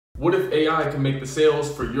What if AI can make the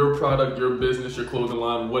sales for your product, your business, your clothing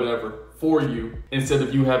line, whatever, for you, instead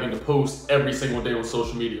of you having to post every single day on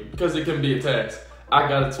social media? Because it can be a task. I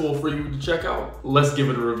got a tool for you to check out. Let's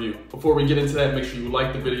give it a review. Before we get into that, make sure you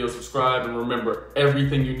like the video, subscribe, and remember,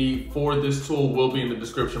 everything you need for this tool will be in the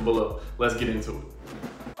description below. Let's get into it.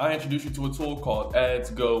 I introduced you to a tool called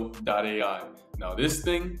adsgo.ai. Now this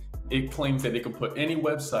thing, it claims that it can put any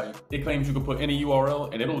website, it claims you can put any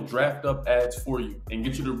URL, and it'll draft up ads for you and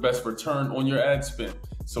get you the best return on your ad spend.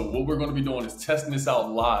 So what we're gonna be doing is testing this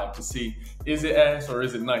out live to see, is it ass or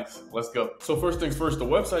is it nice? Let's go. So first things first, the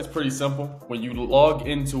website's pretty simple. When you log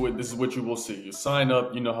into it, this is what you will see. You sign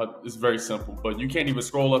up, you know how it's very simple, but you can't even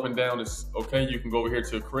scroll up and down. It's okay, you can go over here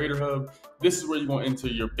to Creator Hub. This is where you're gonna enter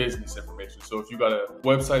your business information. So if you got a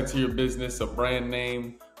website to your business, a brand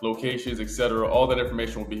name, locations, etc., all that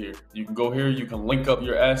information will be here. You can go here, you can link up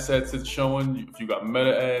your assets it's showing. If you got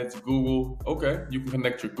Meta ads, Google, okay, you can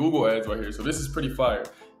connect your Google ads right here. So this is pretty fire.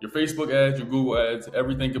 Your Facebook ads, your Google ads,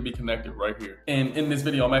 everything can be connected right here. And in this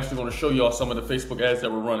video, I'm actually gonna show y'all some of the Facebook ads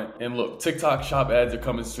that we're running. And look, TikTok shop ads are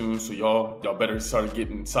coming soon, so y'all better start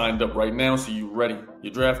getting signed up right now so you're ready.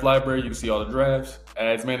 Your draft library, you can see all the drafts.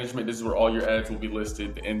 Ads management, this is where all your ads will be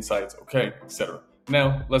listed, the insights, okay, etc.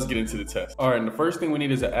 Now, let's get into the test. All right, and the first thing we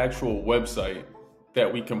need is an actual website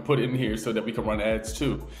that we can put in here so that we can run ads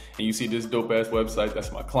too. And you see this dope ass website,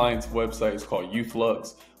 that's my client's website, it's called Youth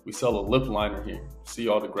Lux. We sell a lip liner here. See,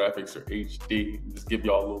 all the graphics are HD. Just give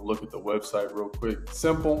y'all a little look at the website real quick.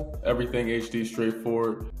 Simple, everything HD,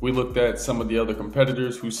 straightforward. We looked at some of the other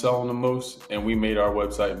competitors who sell the most, and we made our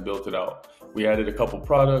website and built it out. We added a couple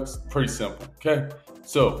products, pretty simple, okay?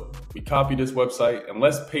 So we copy this website and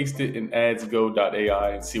let's paste it in adsgo.ai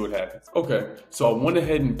and see what happens. Okay, so I went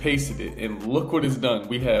ahead and pasted it and look what it's done.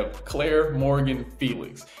 We have Claire, Morgan,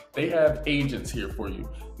 Felix. They have agents here for you.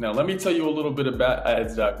 Now let me tell you a little bit about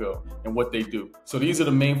ads.go and what they do. So these are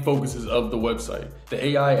the main focuses of the website. The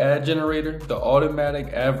AI ad generator, the automatic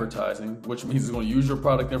advertising, which means it's going to use your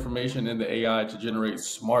product information and the AI to generate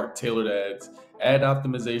smart tailored ads, ad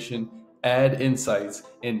optimization, ad insights,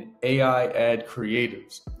 and AI ad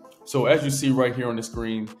creatives. So as you see right here on the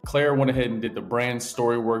screen, Claire went ahead and did the brand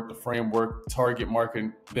story work, the framework, target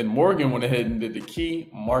market. Then Morgan went ahead and did the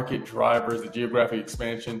key market drivers, the geographic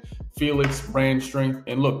expansion, Felix, brand strength.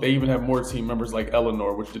 And look, they even have more team members like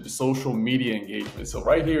Eleanor, which did the social media engagement. So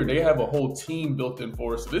right here, they have a whole team built in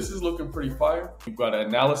for us. So this is looking pretty fire. We've got an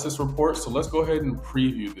analysis report. So let's go ahead and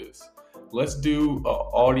preview this. Let's do an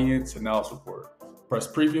audience analysis report. Press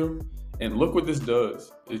preview. And look what this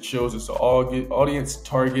does. It shows us the audience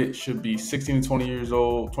target should be 16 to 20 years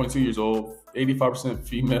old, 22 years old, 85%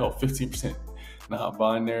 female, 15%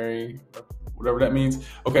 non-binary, whatever that means.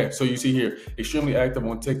 Okay, so you see here, extremely active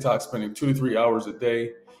on TikTok, spending 2 to 3 hours a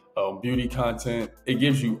day, beauty content. It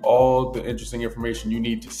gives you all the interesting information you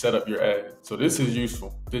need to set up your ad. So this is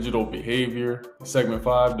useful. Digital behavior, segment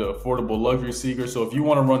 5, the affordable luxury seeker. So if you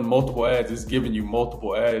want to run multiple ads, it's giving you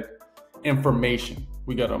multiple ad information.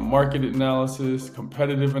 We got a market analysis,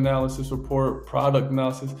 competitive analysis report, product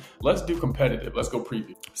analysis. Let's do competitive. Let's go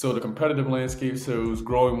preview. So the competitive landscape shows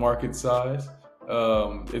growing market size.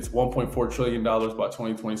 It's $1.4 trillion by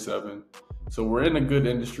 2027. So we're in a good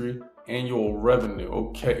industry. Annual revenue.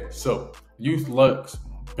 Okay, so Youth Lux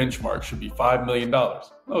benchmark should be $5 million.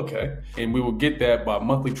 Okay, and we will get that by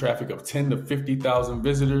monthly traffic of 10 to 50,000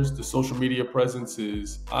 visitors. The social media presence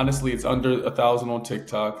is, honestly, it's under 1,000 on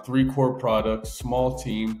TikTok, 3 core products, small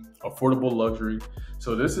team, affordable luxury.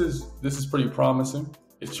 So this is pretty promising.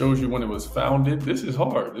 It shows you when it was founded. This is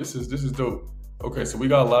hard. This is dope. Okay, so we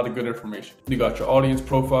got a lot of good information. You got your audience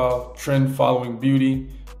profile, trend following beauty,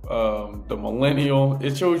 the millennial.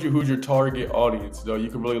 It shows you who's your target audience, though. You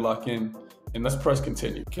can really lock in. And let's press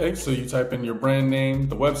continue. Okay, so you type in your brand name,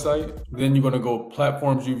 the website, then you're gonna go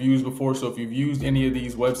platforms you've used before. So if you've used any of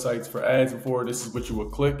these websites for ads before, this is what you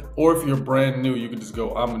would click. Or if you're brand new, you can just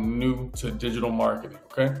go, I'm new to digital marketing,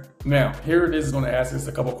 okay? Now, here it is, it's gonna ask us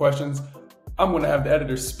a couple questions. I'm gonna have the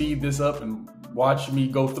editor speed this up and watch me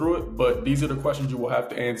go through it, but these are the questions you will have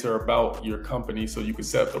to answer about your company so you can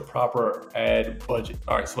set up the proper ad budget.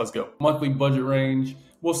 All right, so let's go. Monthly budget range.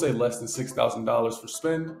 We'll say less than $6,000 for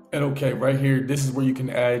spend. And okay, right here, this is where you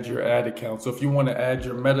can add your ad account. So if you want to add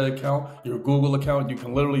your Meta account, your Google account, you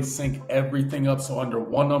can literally sync everything up. So under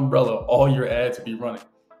one umbrella, all your ads will be running.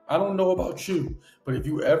 I don't know about you, but if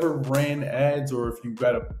you ever ran ads or if you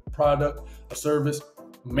got a product, a service,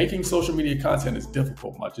 making social media content is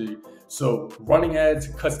difficult, my G. So running ads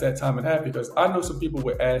cuts that time in half because I know some people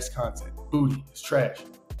with ass content, booty, it's trash.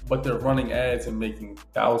 But they're running ads and making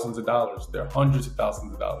thousands of dollars. They're hundreds of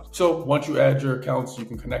thousands of dollars. So once you add your accounts, you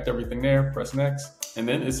can connect everything there, press next. And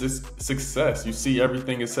then it's just success. You see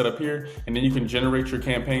everything is set up here, and then you can generate your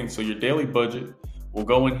campaign. So your daily budget will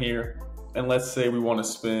go in here. And let's say we want to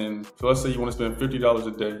spend, so let's say you want to spend $50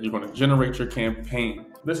 a day. You're going to generate your campaign.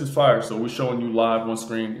 This is fire. So we're showing you live on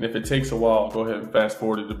screen. And if it takes a while, go ahead and fast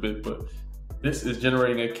forward it a bit. But this is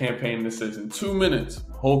generating a campaign that says in 2 minutes,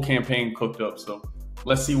 whole campaign cooked up. So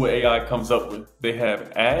let's see what AI comes up with. They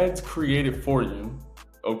have ads created for you.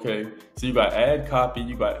 Okay, so you got ad copy,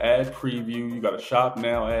 you got ad preview, you got a shop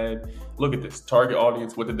now ad. Look at this, target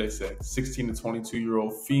audience, what did they say? 16 to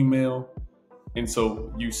 22-year-old female. And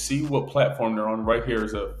so you see what platform they're on. Right here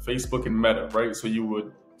is a Facebook and Meta, right? So you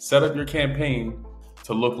would set up your campaign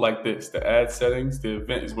to look like this. The ad settings, the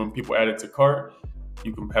event is when people add it to cart.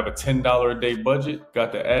 You can have a $10 a day budget.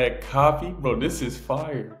 Got the ad copy. Bro, this is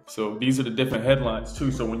fire. So these are the different headlines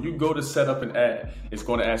too. So when you go to set up an ad, it's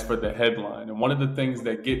going to ask for the headline. And one of the things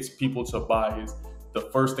that gets people to buy is the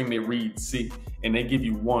first thing they read, see. And they give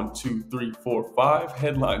you 1, 2, 3, 4, 5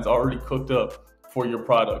 headlines already cooked up for your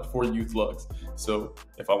product, for Youth Lux. So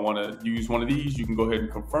if I want to use one of these, you can go ahead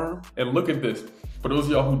and confirm. And look at this. For those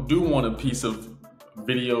of y'all who do want a piece of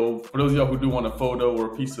video, for those of y'all who do want a photo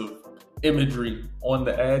or a piece of imagery on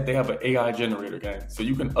the ad, they have an AI generator, gang. So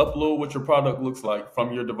you can upload what your product looks like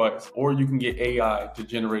from your device, or you can get AI to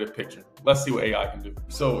generate a picture. Let's see what AI can do.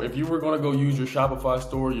 So if you were going to go use your Shopify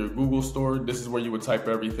store, your Google store, this is where you would type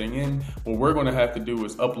everything in. What we're going to have to do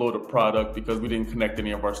is upload a product because we didn't connect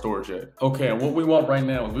any of our storage yet. Okay, and what we want right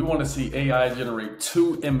now is we want to see AI generate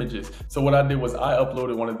 2 images. So what I did was I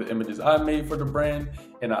uploaded one of the images I made for the brand,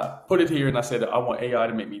 and I put it here and I said that I want AI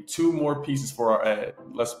to make me 2 more pieces for our ad.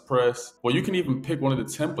 Let's press. Well, you can even pick one of the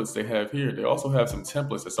templates they have here. They also have some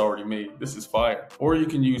templates that's already made. This is fire. Or you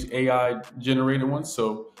can use AI generated ones.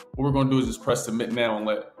 So what we're going to do is just press submit now and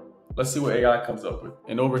let's see what AI comes up with.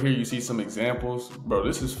 And over here you see some examples. Bro,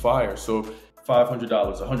 this is fire. So $500,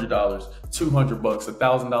 $100, $200,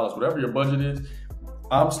 $1,000, whatever your budget is.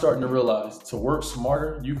 I'm starting to realize to work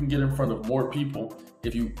smarter, you can get in front of more people.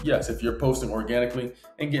 If you're posting organically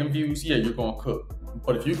and getting views, yeah, you're going to cook.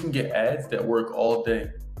 But if you can get ads that work all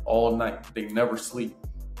day, all night, they never sleep,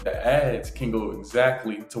 the ads can go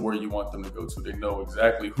exactly to where you want them to go to. They know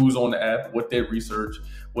exactly who's on the app, what they research,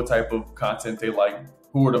 what type of content they like,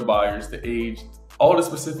 who are the buyers, the age, all the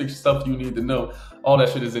specific stuff you need to know. All that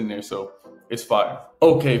shit is in there. So it's fire.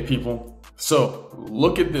 Okay, people. So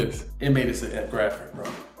look at this. It made us a graphic, bro.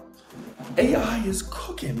 AI is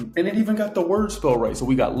cooking, and it even got the word spell right. So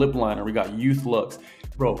we got lip liner, we got Youth Lux.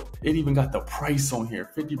 Bro, it even got the price on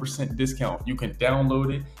here, 50% discount. You can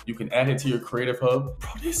download it. You can add it to your Creative Hub.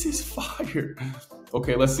 Bro, this is fire.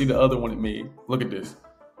 Okay, let's see the other one it made. Look at this.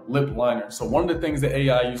 Lip liner. So one of the things that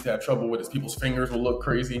AI used to have trouble with is people's fingers will look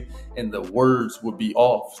crazy and the words would be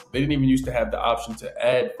off. They didn't even used to have the option to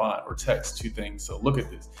add font or text to things. So look at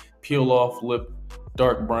this. Peel off lip,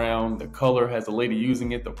 dark brown. The color has a lady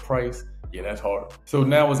using it. The price. Yeah, that's hard. So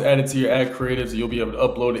now it's added to your ad creative, so you'll be able to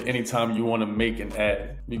upload it anytime you want to make an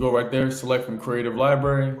ad. You go right there, select from creative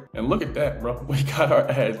library, and look at that, bro. We got our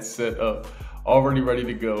ads set up, already ready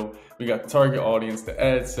to go. We got the target audience, the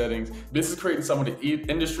ad settings. This is creating some of the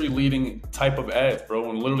industry leading type of ads, bro,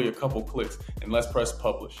 in literally a couple clicks. And let's press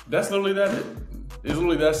publish. That's literally that. It's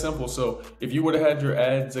literally that simple. So if you would have had your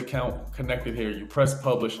ads account connected here, you press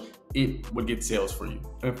publish, it would get sales for you.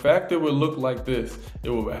 In fact, it would look like this. It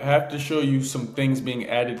will have to show you some things being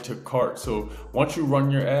added to cart. So once you run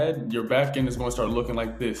your ad, your back end is going to start looking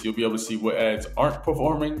like this. You'll be able to see what ads aren't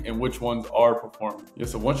performing and which ones are performing. Yeah,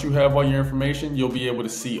 so once you have all your information, you'll be able to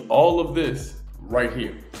see all of this right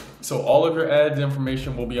here. So all of your ads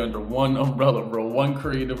information will be under one umbrella, bro, one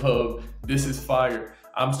Creative Hub. This is fire.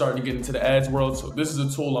 I'm starting to get into the ads world, so this is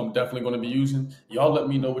a tool I'm definitely going to be using. Y'all let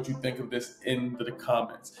me know what you think of this in the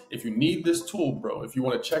comments. If you need this tool, bro, if you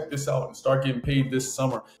want to check this out and start getting paid this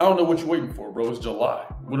summer, I don't know what you're waiting for, bro. It's July.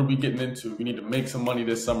 What are we getting into? We need to make some money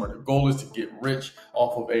this summer. The goal is to get rich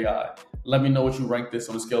off of AI. Let me know what you rank this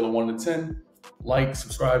on a scale of 1 to 10. Like,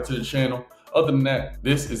 subscribe to the channel. Other than that,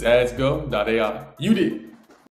 this is adsgo.ai. You did.